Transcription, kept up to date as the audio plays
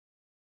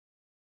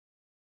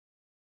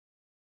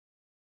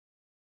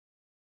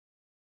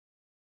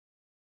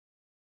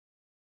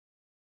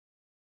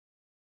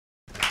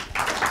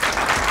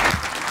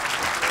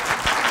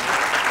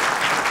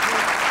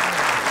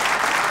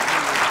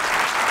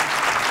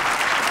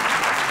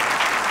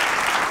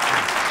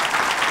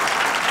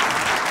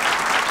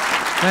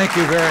Thank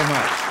you very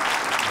much.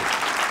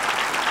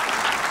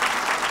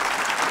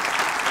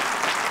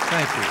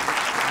 Thank you.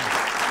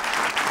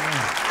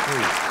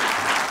 Please.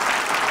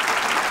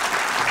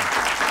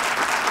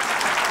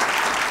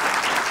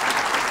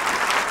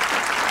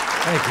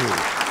 Thank you.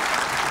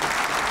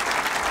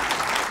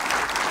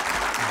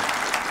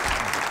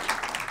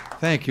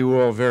 Thank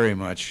you all very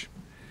much.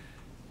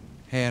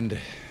 And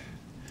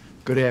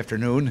good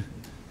afternoon.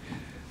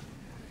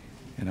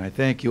 And I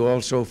thank you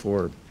also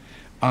for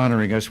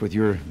honoring us with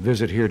your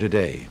visit here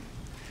today.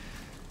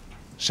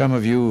 Some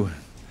of you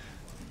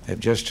have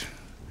just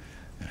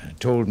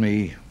told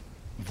me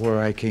before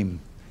I came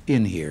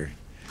in here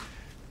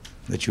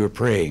that you were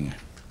praying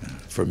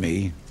for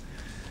me.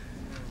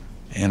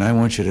 And I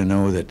want you to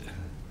know that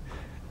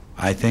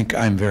I think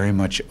I'm very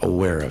much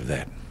aware of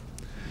that.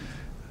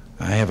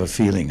 I have a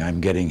feeling I'm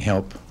getting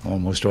help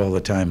almost all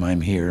the time I'm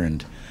here,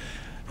 and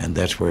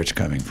that's where it's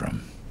coming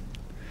from.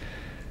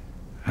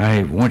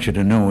 I want you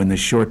to know in this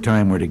short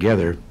time we're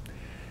together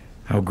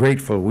how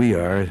grateful we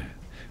are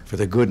for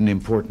the good and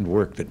important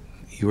work that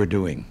you are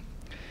doing.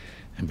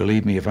 And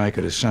believe me, if I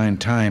could assign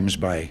times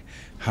by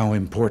how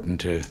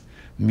important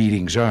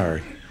meetings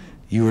are,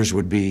 yours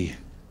would be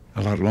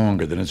a lot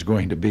longer than it's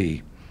going to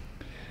be.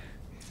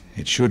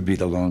 It should be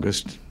the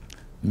longest.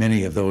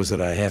 Many of those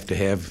that I have to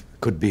have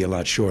could be a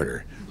lot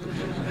shorter.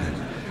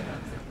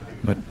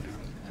 But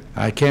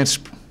I can't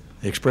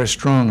express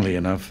strongly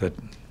enough that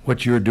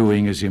what you're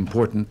doing is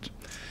important,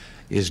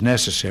 is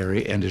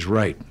necessary, and is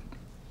right.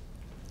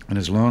 And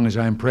as long as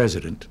I'm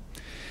president,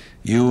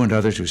 you and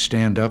others who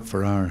stand up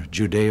for our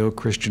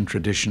Judeo-Christian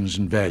traditions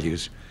and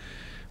values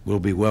will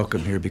be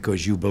welcome here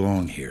because you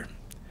belong here.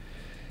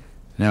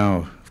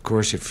 Now, of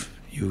course, if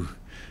you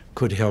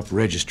could help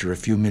register a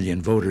few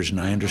million voters, and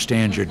I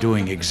understand you're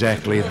doing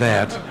exactly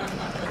that,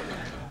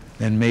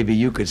 then maybe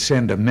you could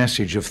send a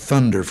message of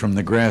thunder from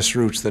the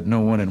grassroots that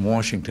no one in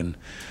Washington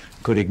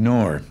could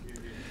ignore.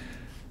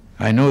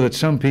 I know that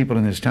some people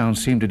in this town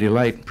seem to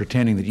delight in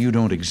pretending that you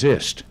don't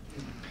exist.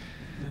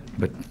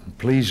 But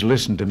please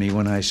listen to me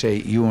when I say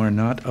you are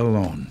not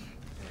alone.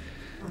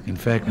 In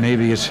fact,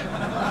 maybe it's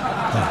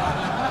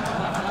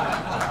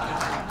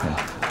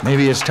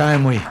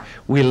time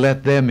we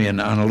let them in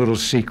on a little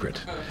secret.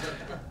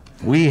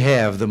 We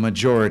have the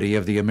majority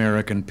of the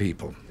American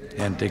people,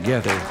 and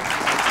together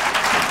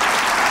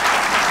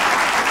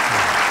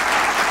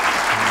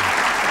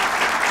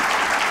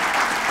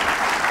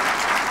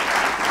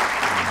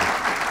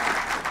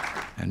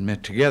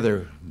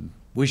together,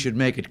 we should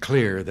make it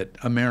clear that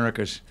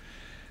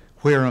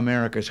where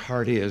America's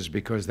heart is,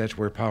 because that's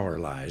where power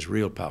lies,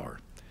 real power.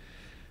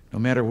 No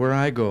matter where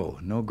I go,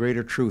 no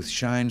greater truth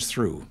shines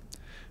through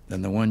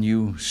than the one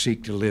you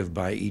seek to live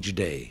by each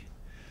day.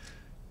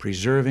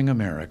 Preserving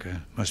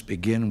America must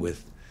begin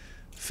with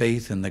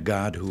faith in the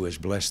God who has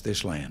blessed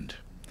this land.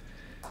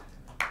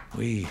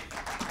 We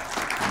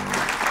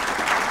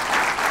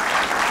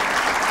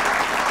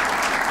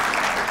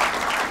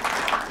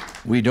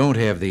don't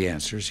have the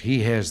answers.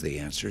 He has the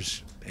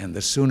answers. And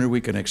the sooner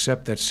we can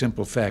accept that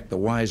simple fact, the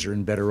wiser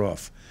and better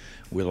off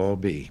we'll all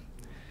be.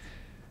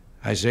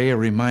 Isaiah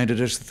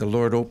reminded us that the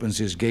Lord opens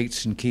his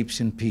gates and keeps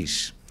in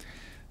peace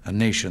a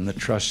nation that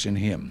trusts in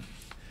him.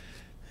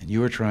 And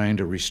you are trying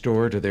to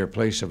restore to their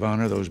place of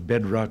honor those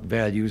bedrock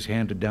values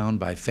handed down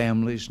by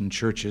families and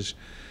churches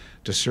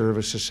to serve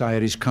as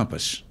society's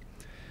compass.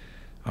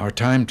 Our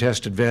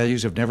time-tested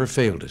values have never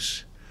failed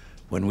us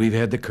when we've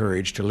had the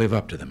courage to live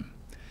up to them.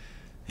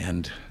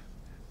 And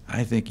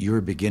I think you're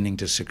beginning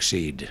to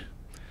succeed.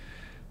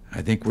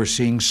 I think we're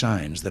seeing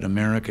signs that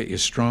America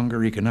is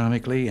stronger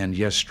economically and,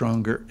 yes,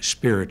 stronger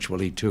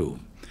spiritually, too.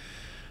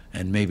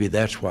 And maybe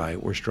that's why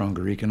we're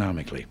stronger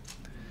economically.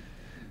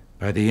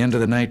 By the end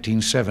of the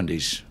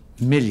 1970s,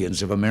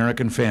 millions of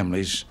American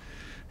families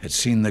had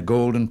seen the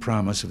golden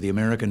promise of the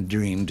American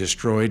dream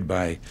destroyed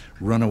by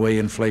runaway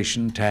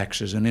inflation,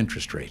 taxes, and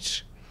interest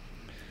rates.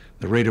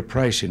 The rate of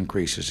price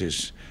increases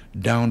is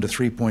down to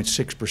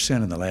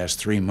 3.6% in the last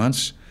 3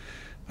 months,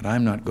 but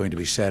I'm not going to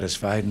be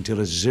satisfied until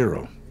it's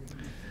zero.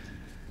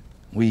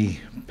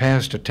 We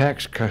passed a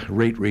tax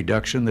rate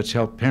reduction that's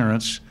helped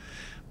parents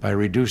by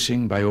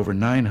reducing by over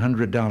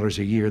 $900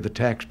 a year the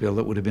tax bill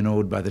that would have been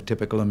owed by the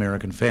typical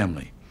American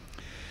family.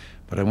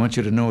 But I want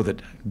you to know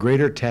that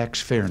greater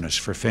tax fairness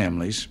for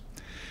families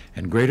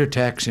and greater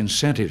tax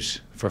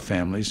incentives for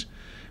families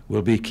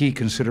will be key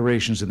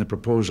considerations in the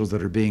proposals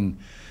that are being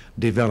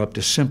developed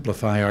to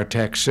simplify our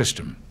tax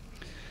system.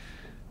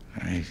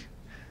 I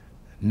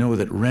know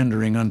that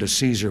rendering unto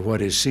Caesar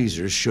what is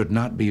Caesar's should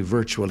not be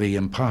virtually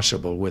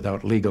impossible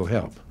without legal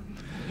help.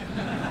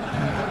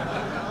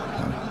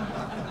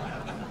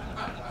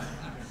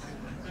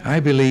 I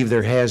believe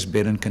there has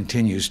been and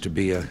continues to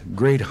be a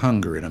great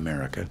hunger in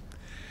America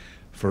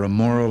for a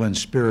moral and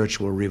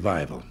spiritual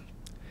revival.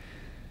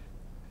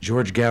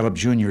 George Gallup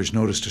Jr. has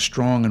noticed a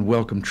strong and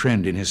welcome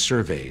trend in his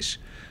surveys,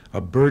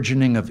 a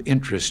burgeoning of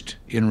interest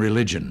in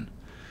religion,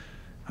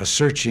 a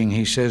searching,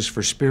 he says,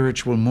 for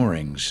spiritual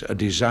moorings, a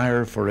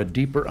desire for a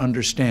deeper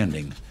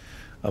understanding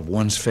of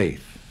one's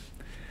faith.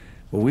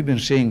 Well, we've been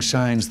seeing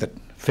signs that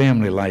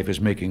Family life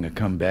is making a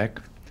comeback.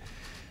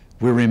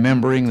 We're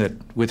remembering that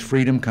with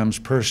freedom comes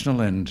personal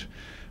and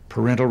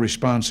parental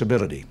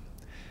responsibility.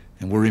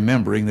 And we're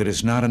remembering that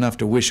it's not enough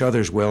to wish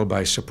others well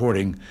by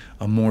supporting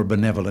a more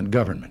benevolent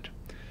government.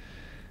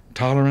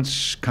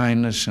 Tolerance,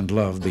 kindness, and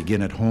love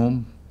begin at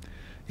home,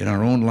 in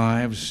our own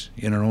lives,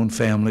 in our own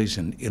families,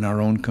 and in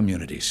our own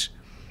communities.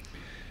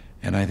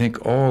 And I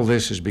think all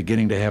this is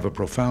beginning to have a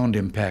profound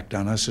impact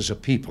on us as a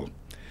people,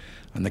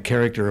 on the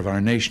character of our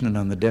nation and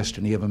on the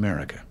destiny of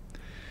America.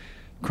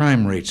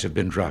 Crime rates have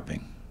been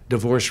dropping.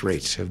 Divorce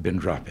rates have been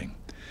dropping.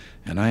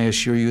 And I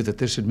assure you that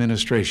this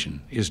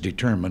administration is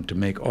determined to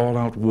make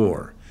all-out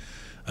war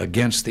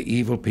against the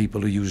evil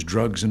people who use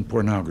drugs and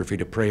pornography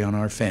to prey on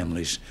our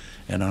families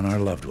and on our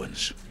loved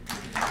ones.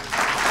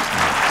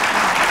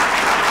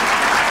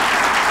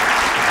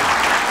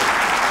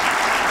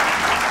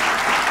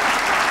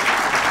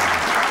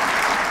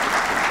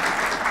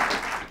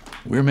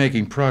 We're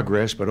making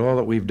progress, but all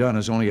that we've done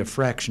is only a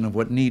fraction of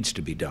what needs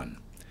to be done.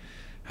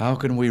 How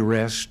can we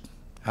rest?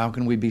 How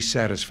can we be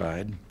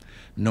satisfied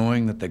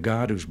knowing that the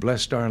God who's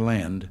blessed our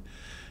land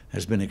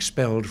has been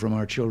expelled from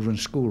our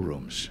children's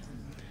schoolrooms?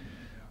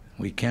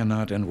 We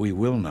cannot and we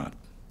will not.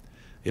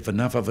 If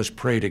enough of us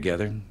pray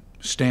together,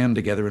 stand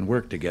together, and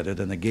work together,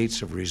 then the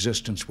gates of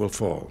resistance will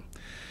fall.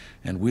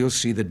 And we'll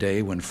see the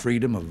day when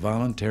freedom of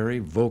voluntary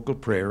vocal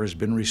prayer has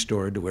been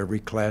restored to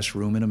every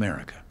classroom in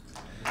America.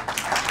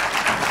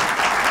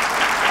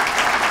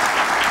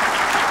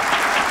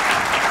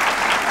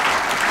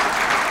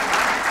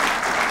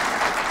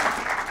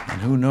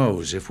 And who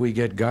knows, if we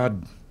get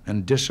God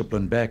and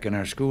discipline back in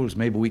our schools,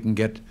 maybe we can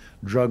get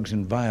drugs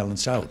and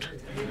violence out.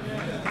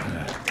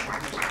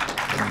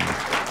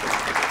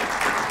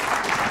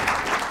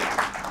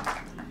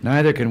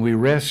 Neither can we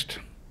rest,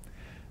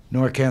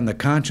 nor can the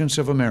conscience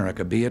of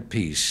America be at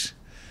peace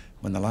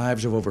when the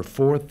lives of over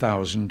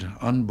 4,000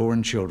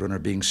 unborn children are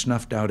being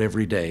snuffed out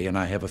every day, and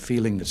I have a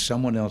feeling that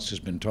someone else has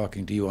been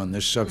talking to you on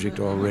this subject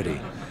already.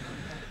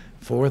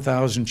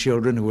 4,000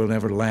 children who will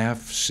never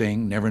laugh,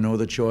 sing, never know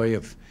the joy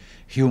of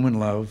human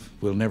love,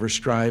 will never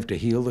strive to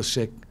heal the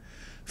sick,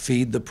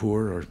 feed the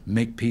poor, or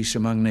make peace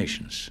among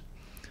nations.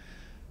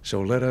 So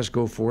let us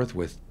go forth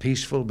with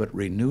peaceful but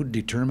renewed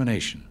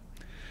determination,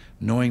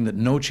 knowing that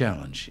no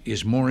challenge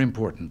is more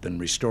important than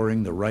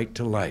restoring the right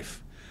to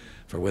life,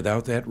 for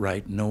without that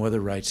right, no other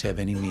rights have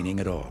any meaning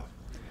at all.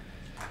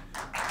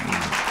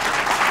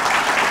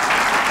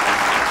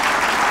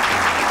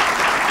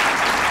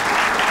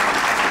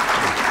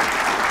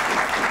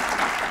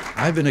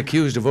 I've been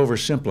accused of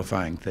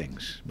oversimplifying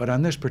things, but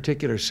on this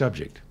particular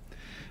subject,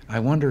 I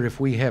wonder if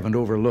we haven't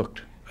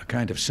overlooked a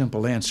kind of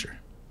simple answer,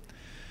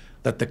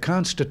 that the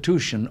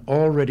Constitution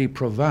already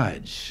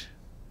provides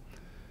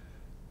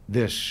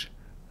this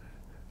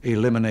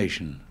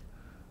elimination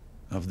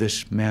of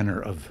this manner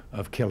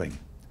of killing.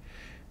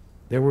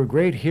 There were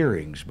great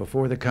hearings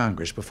before the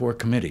Congress, before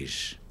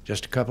committees,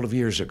 just a couple of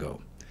years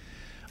ago,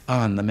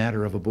 on the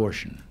matter of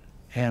abortion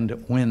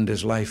and when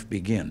does life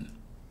begin.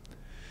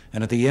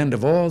 And at the end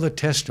of all the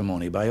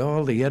testimony by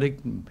all the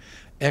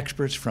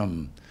experts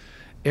from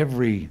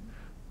every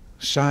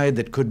side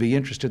that could be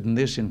interested in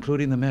this,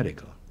 including the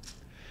medical,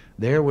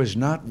 there was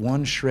not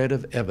one shred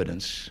of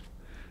evidence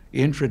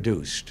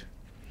introduced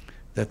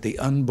that the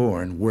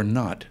unborn were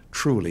not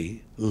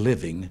truly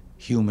living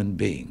human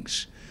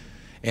beings.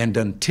 And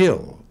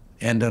until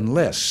and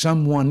unless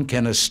someone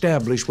can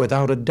establish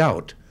without a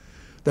doubt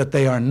that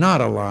they are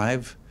not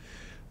alive,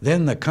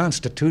 then the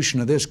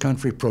Constitution of this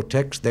country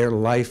protects their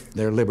life,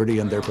 their liberty,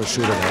 and their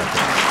pursuit of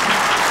happiness.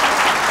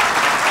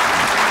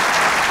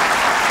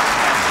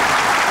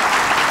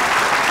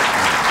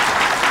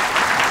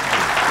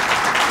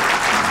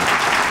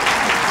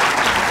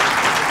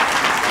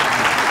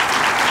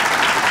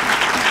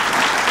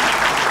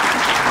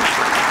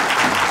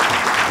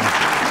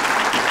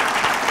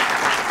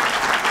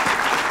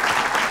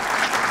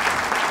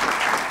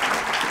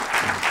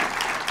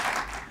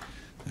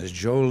 As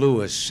Joe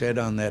Louis said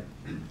on that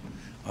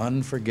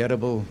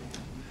unforgettable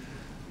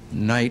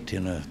night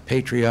in a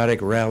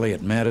patriotic rally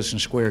at Madison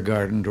Square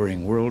Garden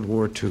during World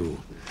War II,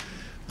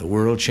 the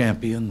world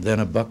champion, then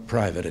a buck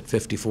private at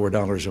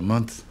 $54 a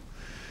month,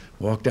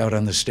 walked out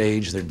on the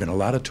stage. There'd been a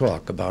lot of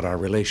talk about our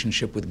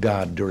relationship with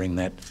God during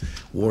that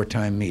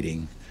wartime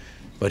meeting,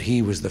 but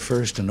he was the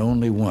first and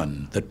only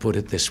one that put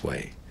it this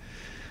way: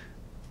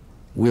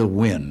 we'll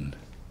win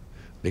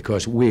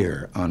because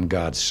we're on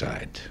God's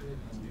side.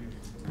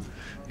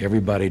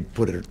 Everybody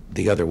put it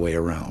the other way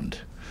around.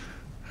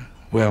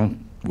 Well,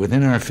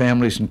 within our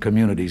families and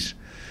communities,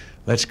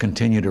 let's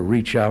continue to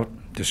reach out,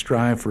 to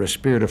strive for a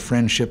spirit of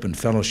friendship and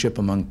fellowship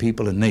among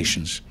people and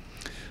nations,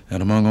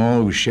 and among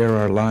all who share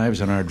our lives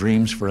and our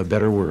dreams for a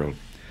better world.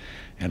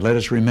 And let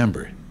us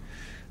remember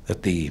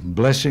that the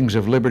blessings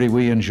of liberty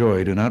we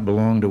enjoy do not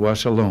belong to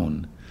us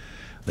alone.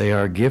 They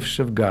are gifts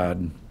of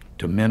God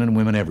to men and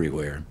women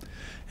everywhere,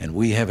 and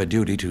we have a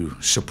duty to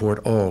support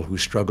all who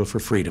struggle for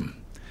freedom.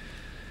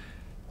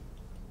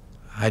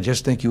 I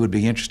just think you would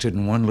be interested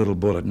in one little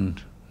bulletin.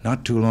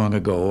 Not too long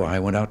ago, I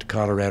went out to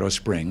Colorado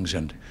Springs,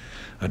 and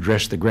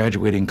address the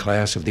graduating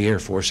class of the Air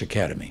Force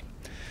Academy.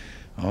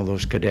 All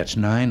those cadets,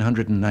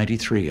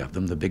 993 of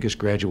them, the biggest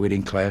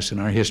graduating class in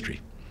our history.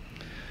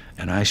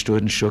 And I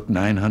stood and shook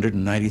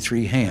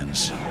 993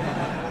 hands.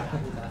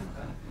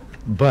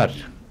 But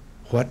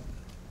what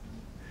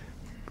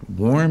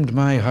warmed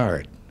my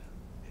heart,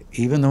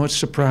 even though it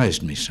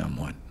surprised me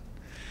somewhat,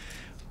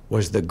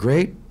 was the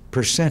great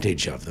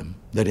percentage of them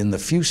that in the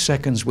few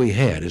seconds we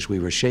had as we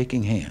were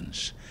shaking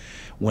hands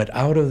went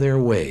out of their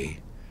way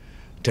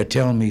to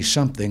tell me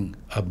something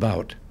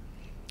about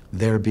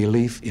their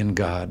belief in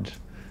God,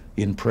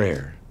 in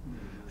prayer,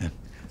 and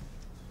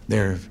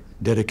their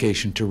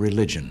dedication to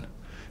religion.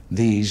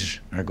 These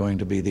are going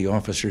to be the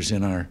officers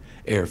in our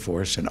Air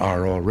Force, and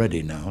are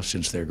already now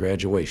since their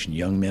graduation,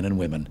 young men and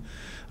women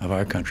of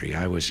our country.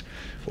 I was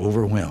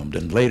overwhelmed,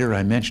 and later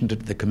I mentioned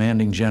it to the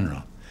commanding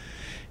general,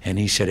 and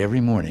he said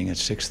every morning at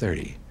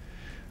 6:30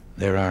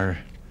 there are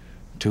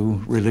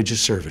 2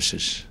 religious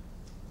services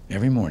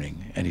every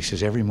morning, and he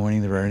says every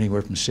morning there are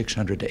anywhere from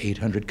 600 to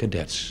 800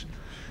 cadets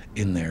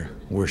in there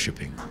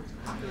worshiping.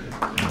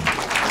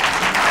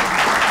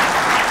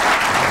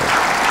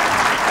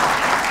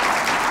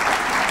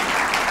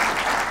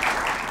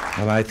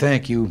 Well, I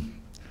thank you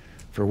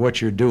for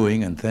what you're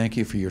doing, and thank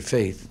you for your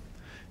faith.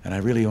 And I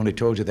really only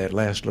told you that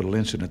last little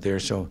incident there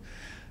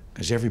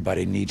because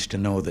everybody needs to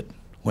know that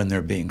when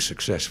they're being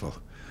successful,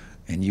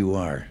 and you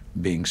are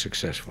being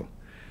successful.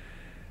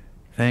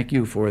 Thank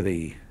you for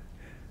the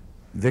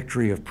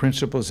victory of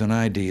principles and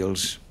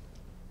ideals.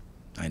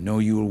 I know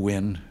you will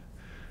win,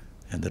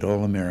 and that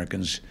all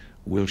Americans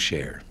will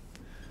share.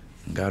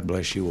 God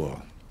bless you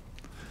all.